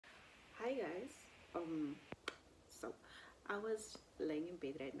Hi guys. So I was laying in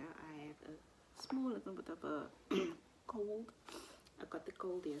bed right now. I have a small little bit of a cold. I got the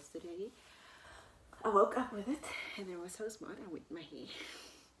cold yesterday. I woke up with it and I was so smart. I wet my hair.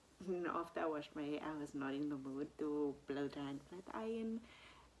 And after I washed my hair, I was not in the mood to blow dry and flat iron.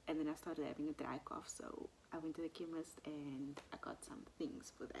 And then I started having a dry cough, so I went to the chemist and I got some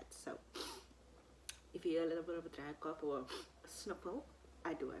things for that. So if you hear a little bit of a dry cough or a sniffle,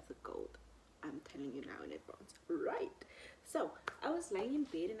 I do have the cold. I'm telling you now in advance. Right. So I was laying in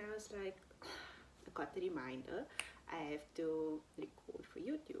bed and I was like, I got the reminder I have to record for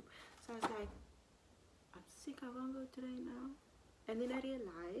YouTube. So I was like, I'm sick, I won't go today now. And then I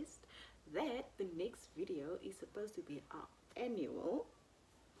realized that the next video is supposed to be our annual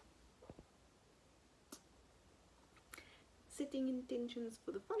setting intentions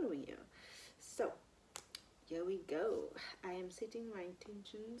for the following year. So here we go. I am setting my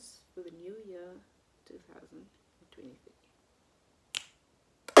intentions for the new year 2023.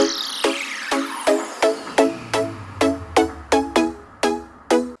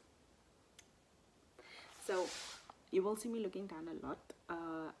 So you will see me looking down a lot.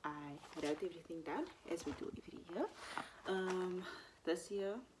 I wrote everything down as we do every year. This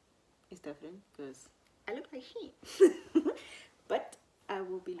year is different because I look like she. But I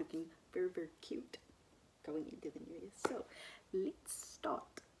will be looking very, very cute going into the new year. So let's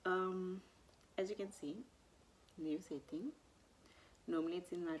start. As you can see, new setting. Normally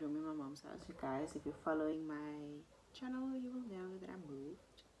it's in my room in my mom's house. You guys, if you're following my channel, you will know that I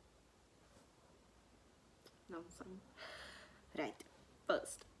moved. Right,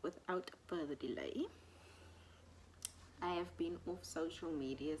 first, without further delay, I have been off social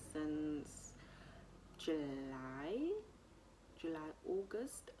media since July,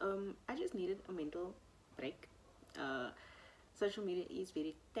 August. I just needed a mental break. Social media is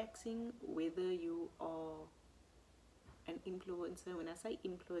very taxing, whether you are an influencer. When I say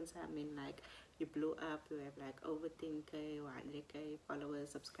influencer, I mean like you blow up, you have like over 10k or 100k followers,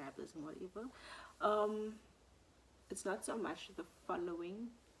 subscribers and whatever. It's not so much the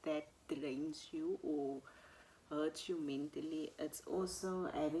following that drains you or hurts you mentally. It's also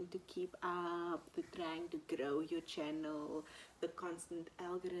having to keep up, the trying to grow your channel, the constant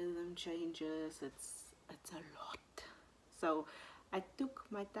algorithm changes. It's a lot. So I took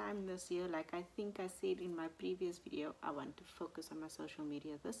my time this year. Like I think I said in my previous video, I want to focus on my social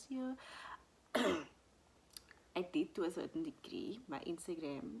media this year. I did to a certain degree. My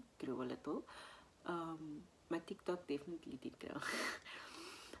Instagram grew a little. My TikTok definitely did grow.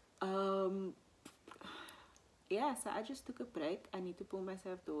 Yeah, so I just took a break. I need to pull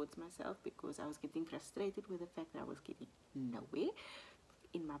myself towards myself because I was getting frustrated with the fact that I was getting nowhere.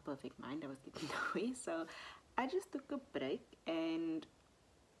 In my perfect mind, I was getting nowhere. So I just took a break, and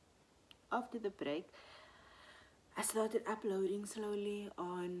after the break, I started uploading slowly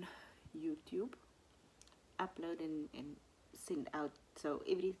on YouTube. Upload and send out. So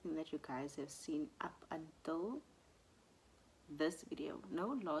everything that you guys have seen up until this video,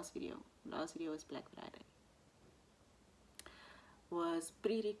 no, last video was Black Friday, was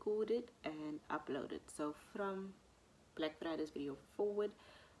pre-recorded and uploaded. So from Black Friday's video forward,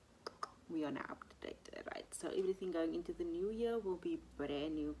 we are now up to date, right? So everything going into the new year will be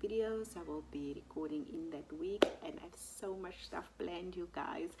brand new videos. I will be recording in that week, and I have so much stuff planned, you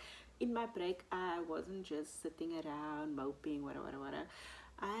guys. In my break, I wasn't just sitting around moping, whatever.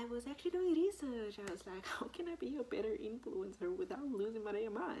 I was actually doing research. I was like, how can I be a better influencer without losing my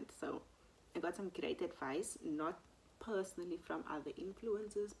damn mind? So I got some great advice, not personally from other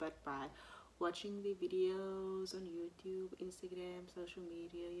influencers, but by watching the videos on YouTube, Instagram, social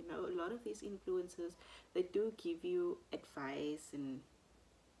media. You know, a lot of these influencers, they do give you advice, and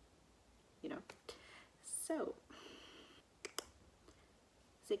you know. So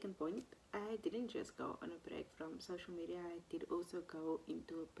second point, I didn't just go on a break from social media. I did also go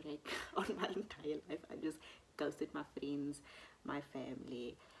into a break on my entire life. I just ghosted my friends, my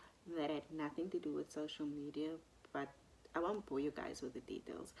family. That had nothing to do with social media, but I won't bore you guys with the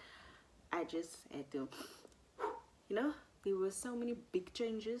details. I just had to, you know, there were so many big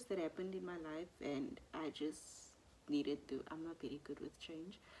changes that happened in my life, and I just needed to, I'm not very good with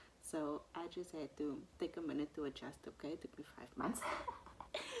change, so I just had to take a minute to adjust. Okay, it took me 5 months.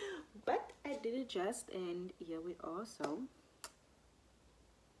 But I did adjust, and here we are. So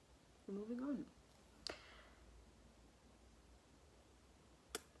moving on.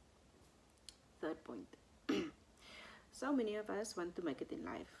 Third point. So many of us want to make it in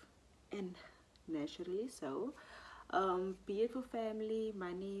life, and naturally so, be it for family,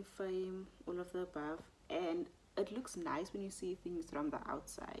 money, fame, all of the above. And it looks nice when you see things from the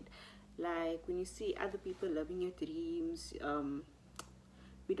outside. Like when you see other people living your dreams,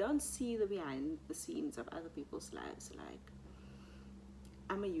 we don't see the behind the scenes of other people's lives. Like,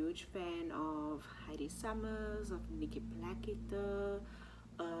 I'm a huge fan of Heidi Summers, of Nikki Blackketter.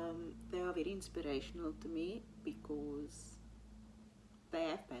 They are very inspirational to me because they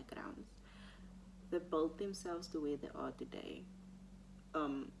have backgrounds. They built themselves to where they are today.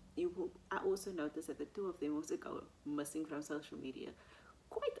 I also noticed that the two of them also go missing from social media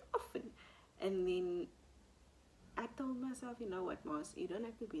quite often. And then I told myself, you know what, Mars, you don't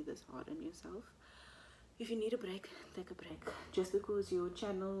have to be this hard on yourself. If you need a break, take a break. Just because your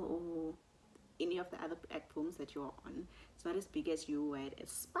channel or any of the other platforms that you're on it's not as big as you had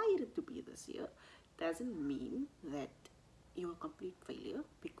aspired to be this year, doesn't mean that you're a complete failure,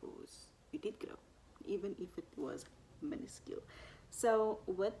 because you did grow, even if it was minuscule. So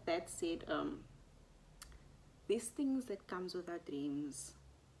with that said, these things that comes with our dreams,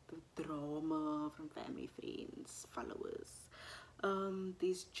 the drama from family, friends, followers,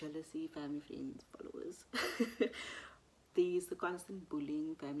 these jealousy, family, friends, followers, there's the constant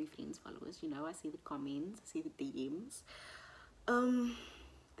bullying, family, friends, followers. You know, I see the comments, I see the DMs.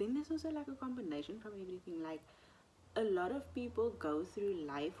 Then there's also like a combination from everything. Like, a lot of people go through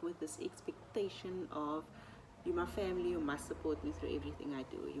life with this expectation of, you're my family, you must support me through everything I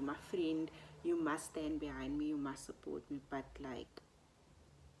do. You're my friend, you must stand behind me, you must support me. But like,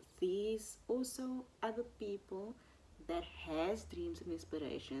 there's also other people that has dreams and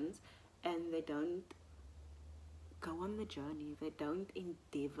aspirations, and they don't go on the journey, they don't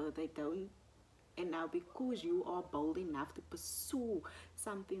endeavor, they don't. And now because you are bold enough to pursue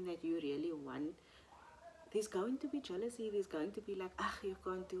something that you really want, there's going to be jealousy, there's going to be like, ah, you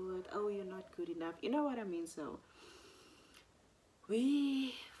can't do it, oh, you're not good enough, you know what I mean? So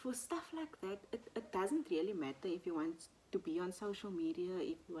for stuff like that, it doesn't really matter if you want to be on social media,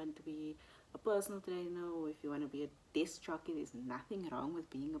 if you want to be a personal trainer, or if you want to be a desk jockey. There's nothing wrong with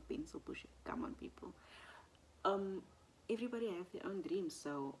being a pencil pusher. Come on, people. Everybody have their own dreams,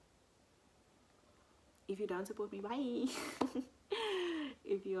 so if you don't support me, bye.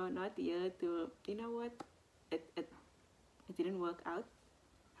 If you're not here to, you know what, it didn't work out,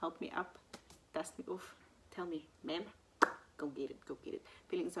 help me up, dust me off, tell me, ma'am, go get it, go get it.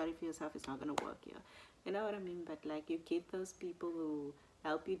 Feeling sorry for yourself is not gonna work here. You know what I mean? But like, you get those people who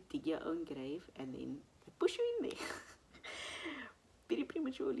help you dig your own grave, and then they push you in there very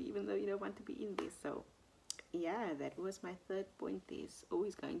prematurely, even though you don't want to be in there. So yeah, that was my third point. There's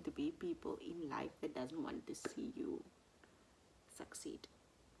always going to be people in life that doesn't want to see you succeed,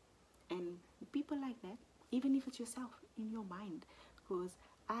 and people like that, even if it's yourself in your mind, because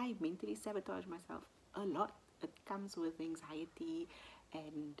I mentally sabotage myself a lot. It comes with anxiety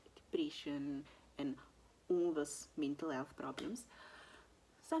and depression and all this mental health problems.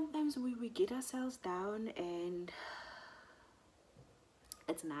 Sometimes we get ourselves down, and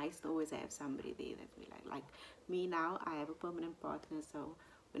it's nice to always have somebody there that we like me now. I have a permanent partner, so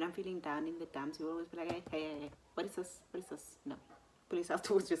when I'm feeling down in the dumps, you always be like, hey, what is this, no, pull yourself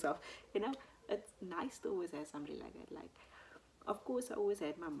towards yourself, you know. It's nice to always have somebody like that. Like, of course I always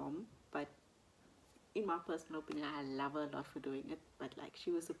had my mom, but in my personal opinion, I love her a lot for doing it, but like,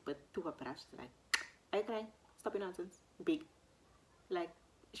 she was a bit too abrupt. Like, okay, stop your nonsense, big. Like,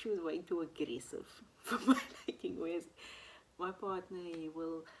 she was way too aggressive for my liking, whereas my partner, he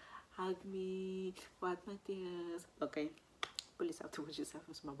will hug me, wipe my tears. Okay, pull yourself towards yourself.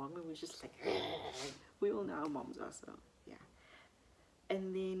 As my mom was just like, we all know how moms are, so yeah.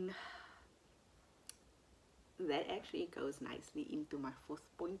 And then that actually goes nicely into my fourth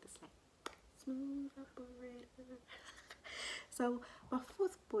point. It's like, smooth operator. So my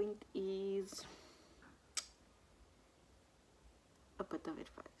fourth point is a bit of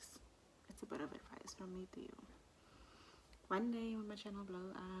advice. It's a bit of advice from me to you. One day when my channel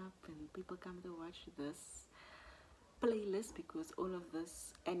blow up and people come to watch this playlist, because all of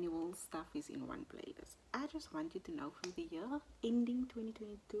this annual stuff is in one playlist, I just want you to know, for the year ending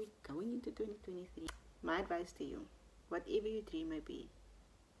 2022, going into 2023, my advice to you, whatever your dream may be,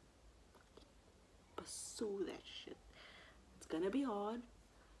 pursue that shit. It's gonna be hard,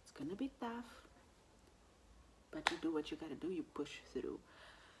 it's gonna be tough, but you do what you gotta do. You push through.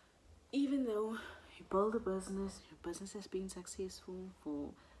 Even though you build a business, your business has been successful for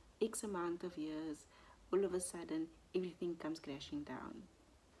X amount of years, all of a sudden everything comes crashing down.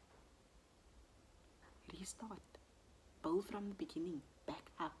 Restart. Build from the beginning.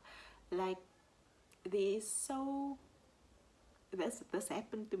 Back up. Like, this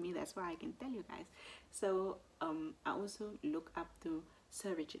happened to me. That's why I can tell you guys. So I also look up to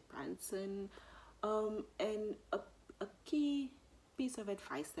Sir Richard Branson, and a key piece of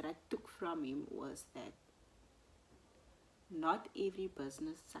advice that I took from him was that not every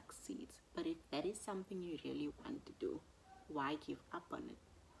business succeeds, but if that is something you really want to do, why give up on it?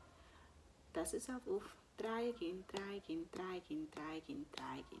 Dust yourself off, try again, try again, try again, try again,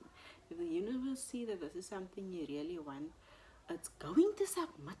 try again. If the universe sees that this is something you really want, it's going to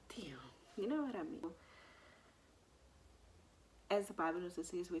submit to you. You know what I mean? As the Bible also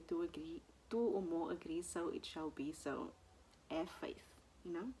says, where two or more agree, so it shall be. So have faith,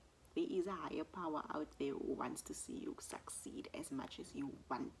 you know? There is a higher power out there who wants to see you succeed as much as you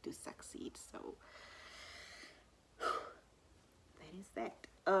want to succeed. So that is that.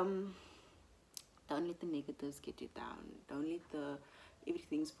 Don't let the negatives get you down. Don't let the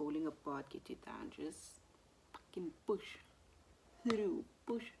everything's falling apart get you down. Just fucking push through,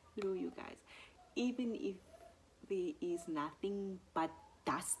 you guys. Even if there is nothing but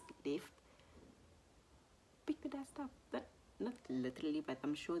dust left, pick the dust up. That, not literally, but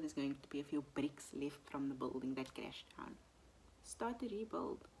I'm sure there's going to be a few bricks left from the building that crashed down. Start to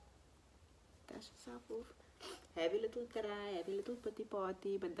rebuild. Dust yourself off. Have a little cry, have a little pity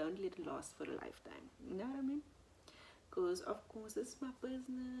party, but don't let it last for a lifetime. You know what I mean? Because of course this is my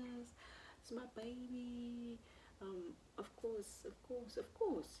business, it's my baby. Of course,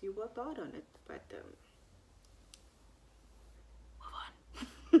 you worked hard on it, but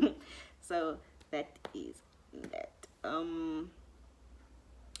move on. So that is that.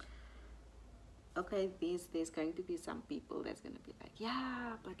 Okay, there's going to be some people that's gonna be like,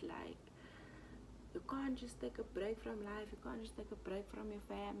 yeah, but like, you can't just take a break from life, you can't just take a break from your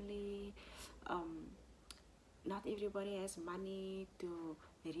family. Not everybody has money to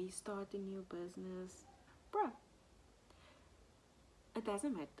restart a new business. Bruh, it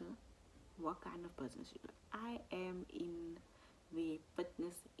doesn't matter what kind of business you do. I am in the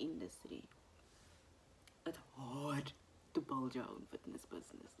fitness industry. It's hard to build your own fitness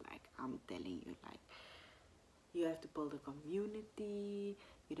business. Like, I'm telling you, like, you have to build a community.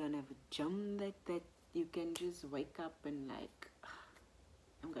 You don't have a gym that you can just wake up and like,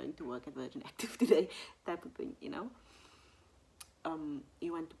 I'm going to work at Virgin Active today, type of thing, you know.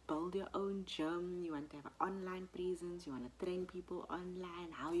 You want to build your own gym. You want to have an online presence. You want to train people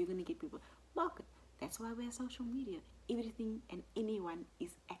online. How are you going to get people? Market. That's why we have social media. Everything and anyone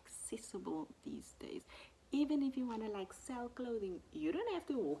is accessible these days. Even if you want to like sell clothing, you don't have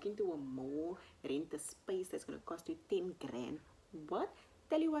to walk into a mall, rent a space that's going to cost you 10 grand. What?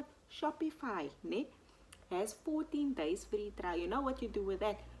 Tell you what, Shopify has 14 days free trial. You know what you do with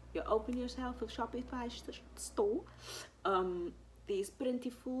that? You open yourself a Shopify store. There's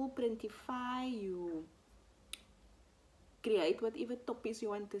Printiful, Printify. You create whatever topics you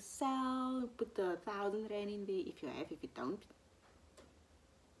want to sell. Put 1,000 rand in there if you have. If you don't,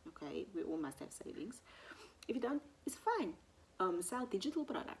 okay, we all must have savings. If you don't, it's fine. Sell digital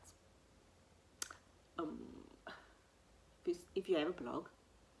products. If you have a blog,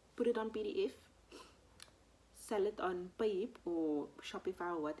 put it on PDF, sell it on Payip or Shopify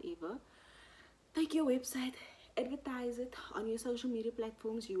or whatever. Take your website, advertise it on your social media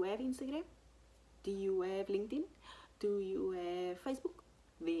platforms. You have Instagram? Do you have LinkedIn? Do you have Facebook?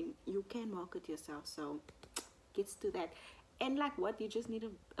 Then you can market yourself. So gets to that. And like what, you just need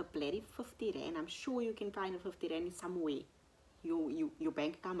a bloody 50 rand. I'm sure you can find a 50 rand somewhere. Your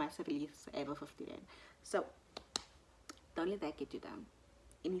bank account must have at least ever 50 rand. So don't let that get you down.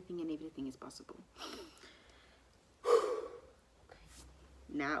 Anything and everything is possible. Okay.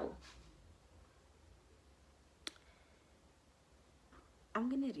 Now, I'm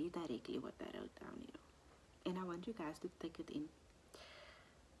going to read directly what I wrote down here. And I want you guys to take it in.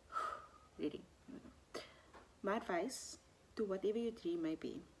 Ready? My advice to whatever your dream may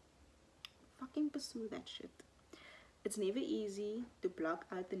be, fucking pursue that shit. It's never easy to block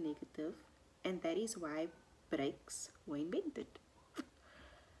out the negative, and that is why breaks were invented.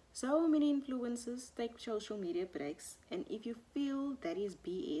 So many influencers take social media breaks, and if you feel that is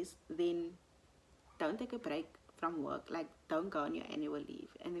BS, then don't take a break from work. Like, don't go on your annual leave,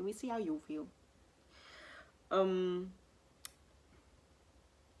 and then we see how you feel.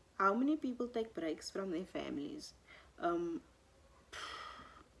 How many people take breaks from their families?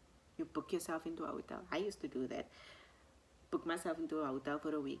 You book yourself into a hotel. I used to do that. Book myself into a hotel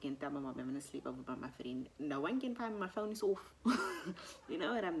for a week and tell my mom I'm going to sleep over by my friend. No one can find me. My phone is off. You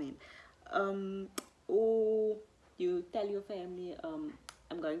know what I mean? Or you tell your family,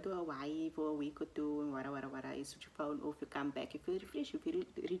 I'm going to Hawaii for a week or two, and wada. You switch your phone off, you come back, you feel refreshed, you feel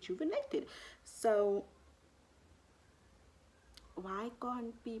rejuvenated. So why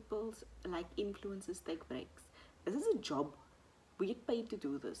can't people, like influencers, take breaks? This is a job. We get paid to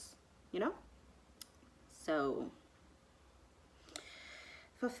do this, you know? So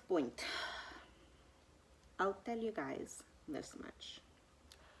Fifth point, I'll tell you guys this much.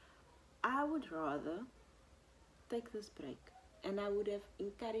 I would rather take this break, and I would have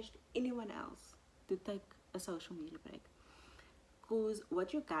encouraged anyone else to take a social media break. Because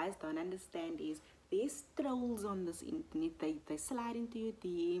what you guys don't understand is there's trolls on this internet. They slide into your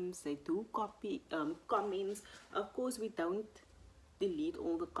DMs, they do copy comments. Of course, we don't delete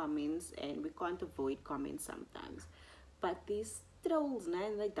all the comments and we can't avoid comments sometimes. But these trolls,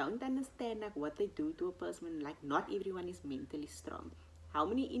 and they don't understand like what they do to a person. Like, not everyone is mentally strong. How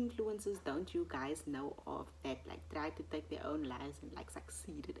many influencers don't you guys know of that like tried to take their own lives and like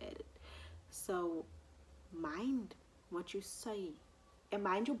succeeded at it? So mind what you say and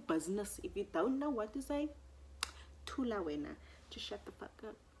mind your business. If you don't know what to say, tula wena, just shut the fuck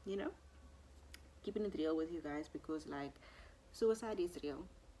up, you know? Keeping it real with you guys, because like suicide is real,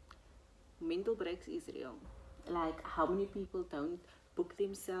 mental breaks is real. Like, how many people don't book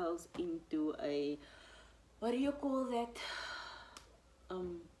themselves into a, what do you call that,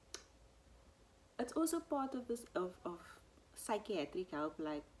 it's also part of this of psychiatric help.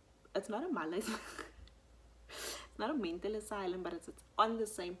 Like, it's not a malaise. It's not a mental asylum, but it's on the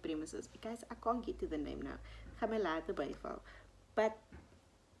same premises. Guys, I can't get to the name now. Gaan my later byval. But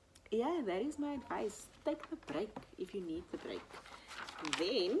yeah, that is my advice. Take the break if you need the break.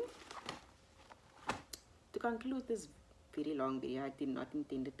 Then, to conclude this very long video, I did not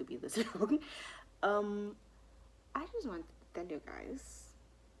intend it to be this long. I just wanted to tell you guys,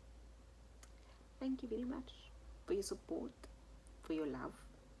 thank you very much for your support, for your love,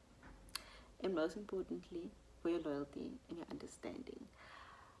 and most importantly, for your loyalty and your understanding.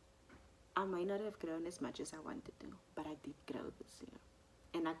 I might not have grown as much as I wanted to, but I did grow this year,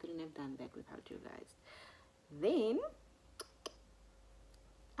 and I couldn't have done that without you guys. Then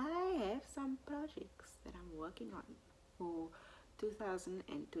I have some projects that I'm working on for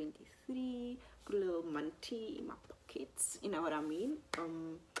 2023. Put a little money in my pockets, you know what I mean?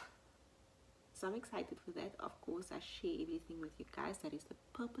 So I'm excited for that. Of course, I share everything with you guys. That is the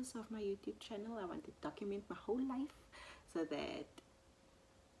purpose of my YouTube channel. I want to document my whole life so that,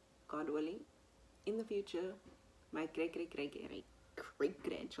 God willing, in the future, my great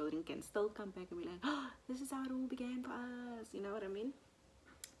grandchildren can still come back and be like, oh, this is how it all began for us. You know what I mean?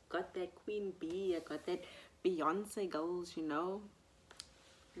 Got that Queen Bee, I got that Beyonce goals, you know.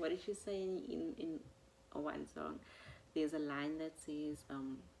 What did she say in one song? There's a line that says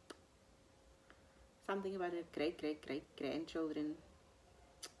something about her great grandchildren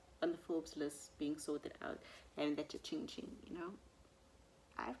on the Forbes list being sorted out, and that's a ching, you know.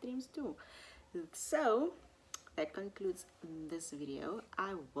 I have dreams too. So that concludes this video.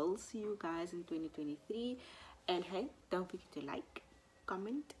 I will see you guys in 2023, and hey, don't forget to like,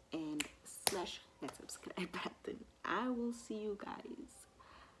 comment, and smash that subscribe button. I will see you guys.